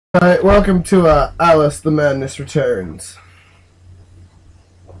Alright, welcome to Alice the Madness Returns.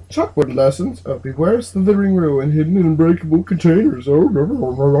 Chalkboard lessons. Oh, beware slithering ruin hidden in unbreakable containers. Oh, no,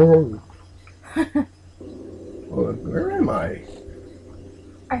 no, no, no. Well, where am I?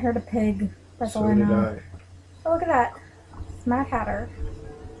 I heard a pig. That's all So I did know. I. Oh, look at that. It's Mad Hatter.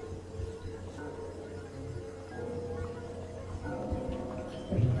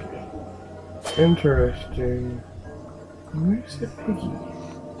 Interesting. Where's the piggy?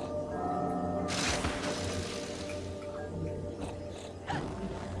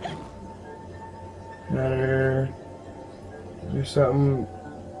 Hatter. Is there something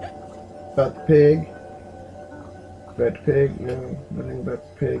about the pig? About the pig? No, nothing about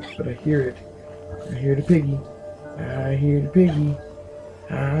the pig, but I hear it. I hear the piggy. I hear the piggy.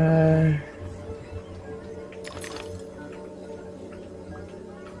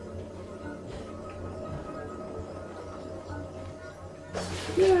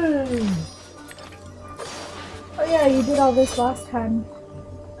 Yay! Oh yeah, you did all this last time.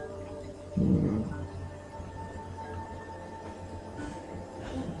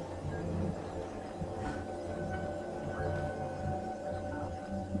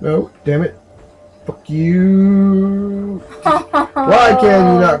 No, damn it. Fuck you. Why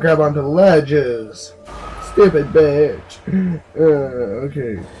can you not grab onto the ledges? Stupid bitch.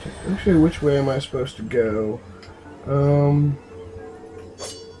 Okay. Actually, which way am I supposed to go?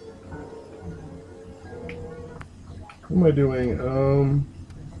 What am I doing?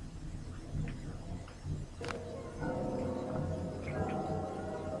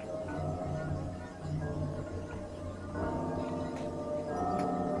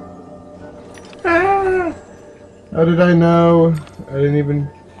 How did I know? I didn't even...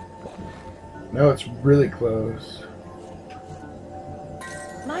 No, it's really close.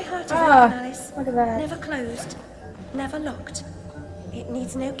 My heart is open, Alice. Look at that. Never closed, never locked. It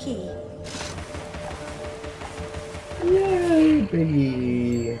needs no key. Yay,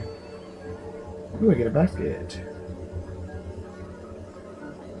 piggy. Ooh, I get a basket.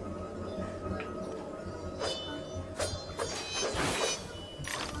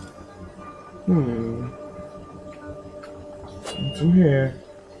 What's in here?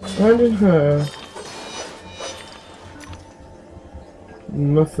 Finding her.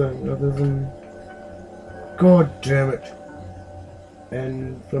 Nothing other than... God damn it.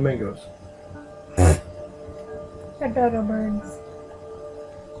 And flamingos. They're dodo birds.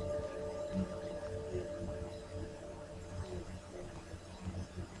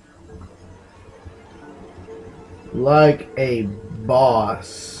 Like a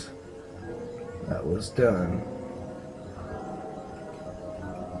boss. That was done.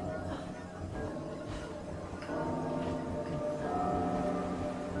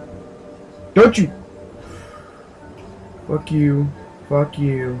 Don't you! Fuck you. Fuck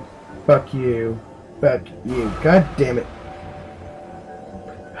you. Fuck you. Fuck you. God damn it.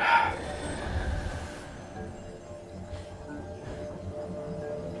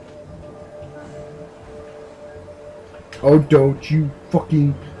 Oh, don't you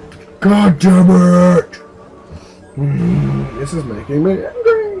fucking... God damn it! This is making me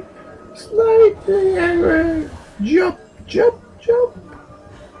angry. Slightly angry. Jump, jump, jump.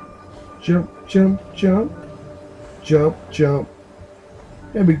 Jump, jump, jump. Jump, jump.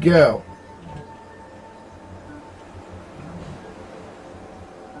 There we go.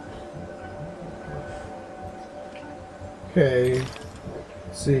 Okay.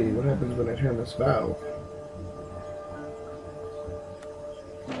 Let's see what happens when I turn this valve.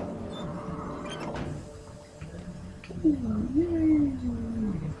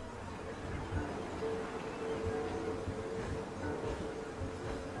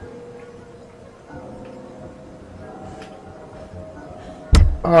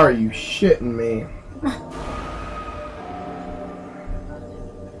 Are you shitting me?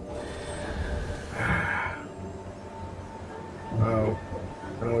 Oh,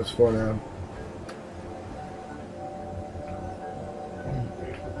 I know what it's for now.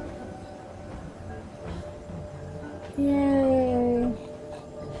 Yay.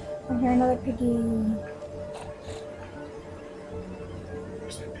 I hear another piggy.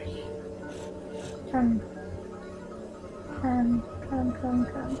 Where's that piggy? Come. Come, come, come,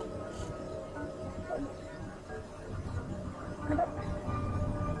 come.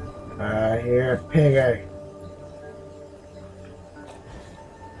 I hear a piggy.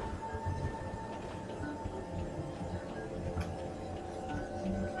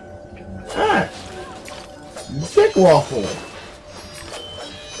 Ah! Dick waffle!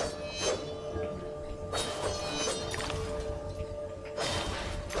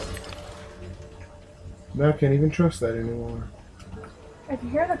 Now I can't even trust that anymore. I can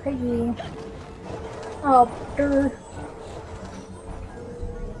hear the piggy. Oh, brr.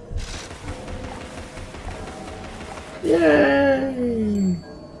 Yay!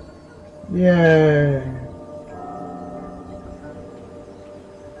 Yay!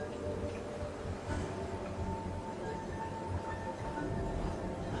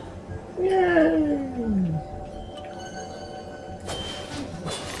 Yay!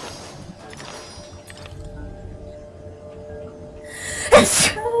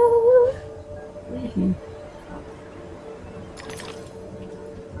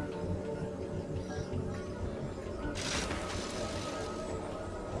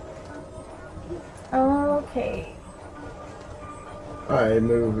 Okay. I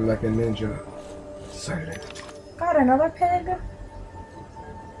move like a ninja. Silent. Got another pig?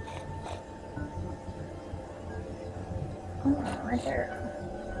 Oh, right there.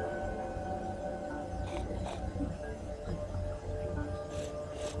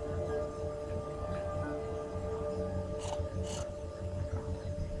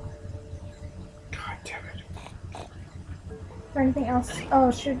 God damn it. Is there anything else?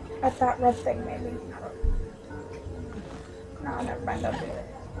 Oh, shoot at that red thing, maybe. No, never mind. I'll do it.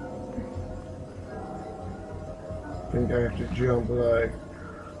 I think I have to jump like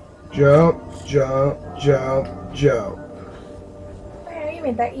jump, jump, jump, jump. Oh, yeah, you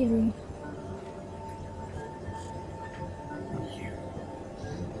made that easy.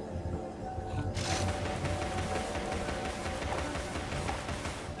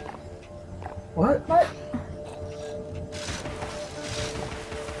 What? What?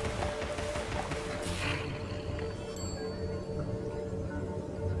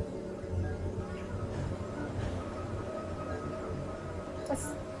 That's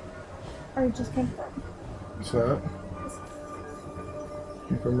where you just came from. What's that?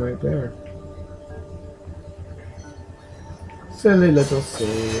 Came from right there. Silly little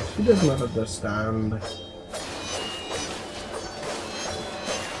sea. She does not understand.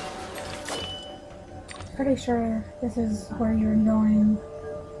 Pretty sure this is where you're going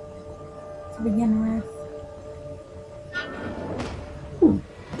to begin with.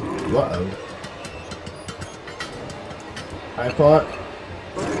 Uh-oh. Teapot.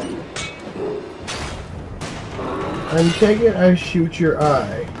 And take it, I shoot your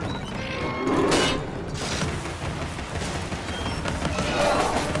eye.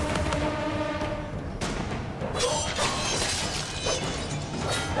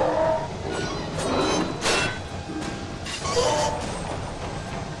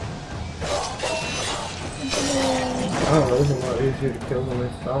 Oh, that was a lot easier to kill than I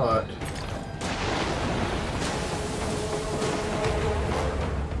thought.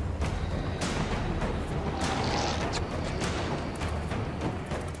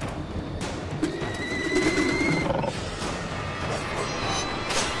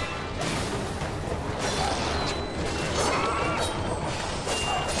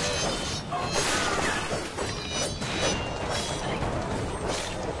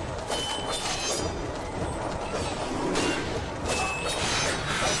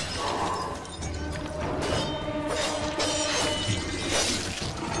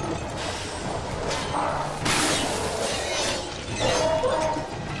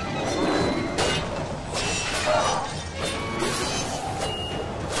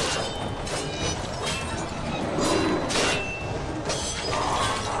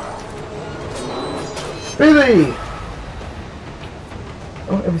 Really?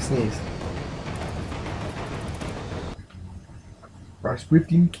 Oh, every sneeze. Rice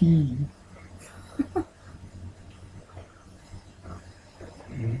whipped in key.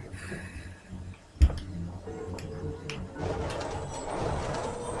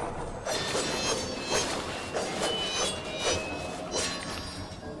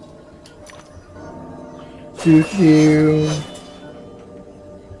 Doo-doo.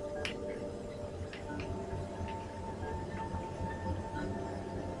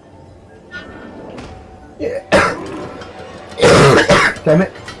 Yeah. Damn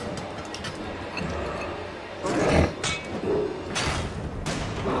it.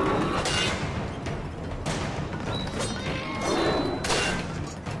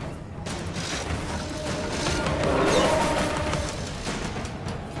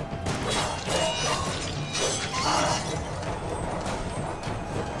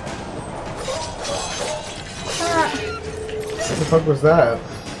 What the fuck was that?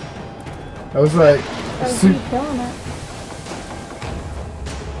 I was like, That was you killing it.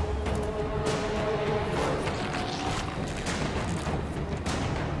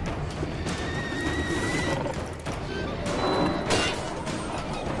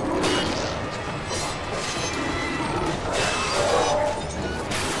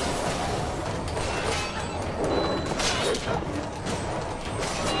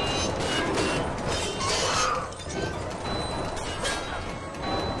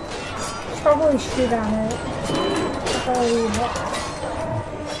 really shoot at it. That's all we want.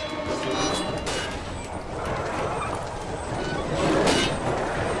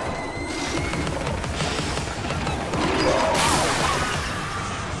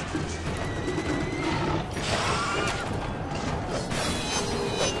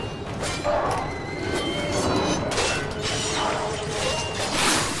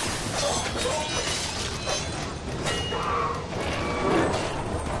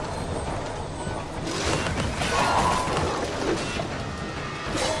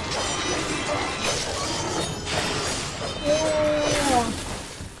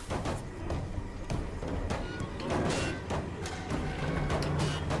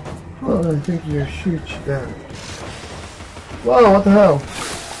 Well, I think you shoot you down. Whoa, what the hell?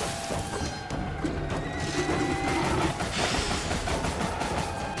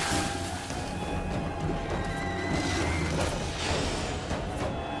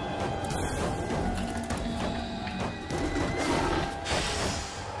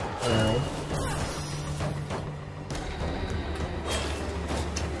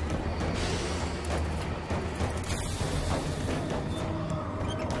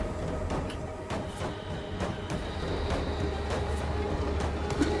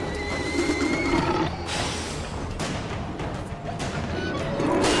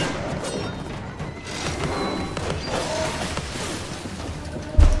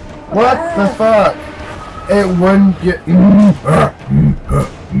 What the fuck? It wouldn't get.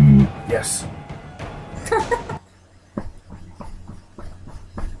 Yes.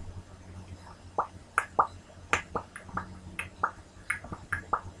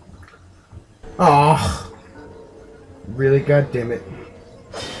 Oh, really? God damn it!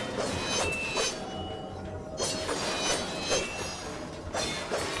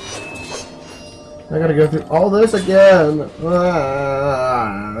 I gotta go through all this again.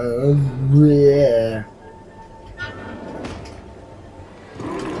 Yeah.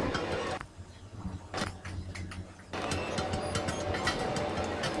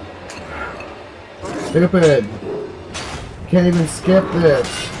 Stupid. Can't even skip this.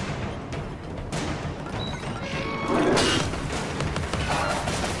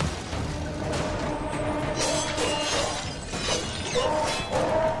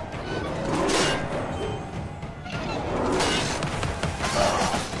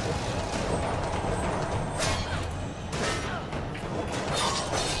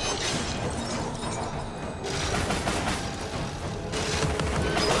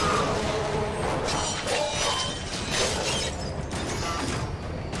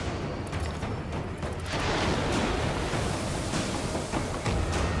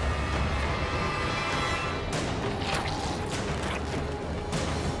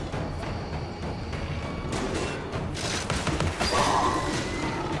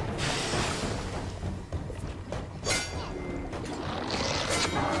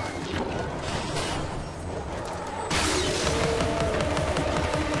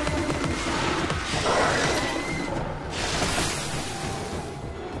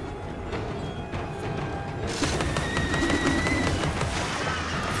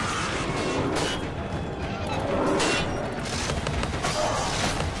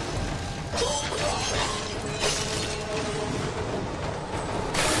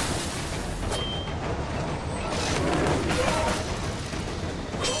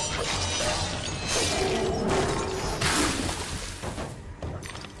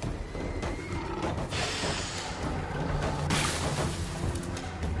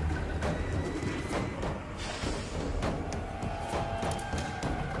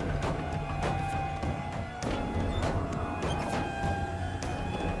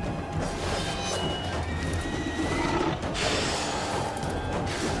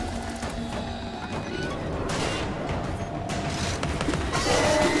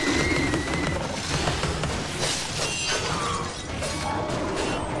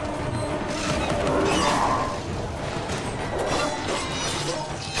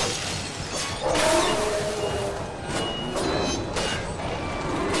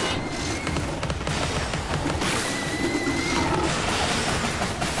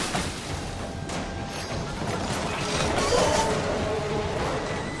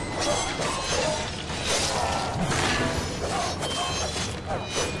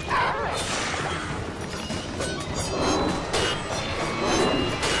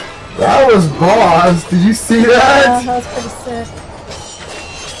 That was boss. Did you see that? Yeah, that was pretty sick.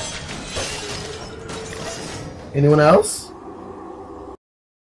 Anyone else?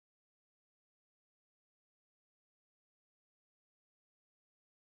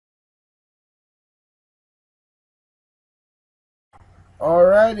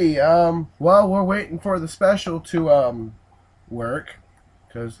 Alrighty, well, we're waiting for the special to, work,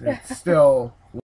 because it's still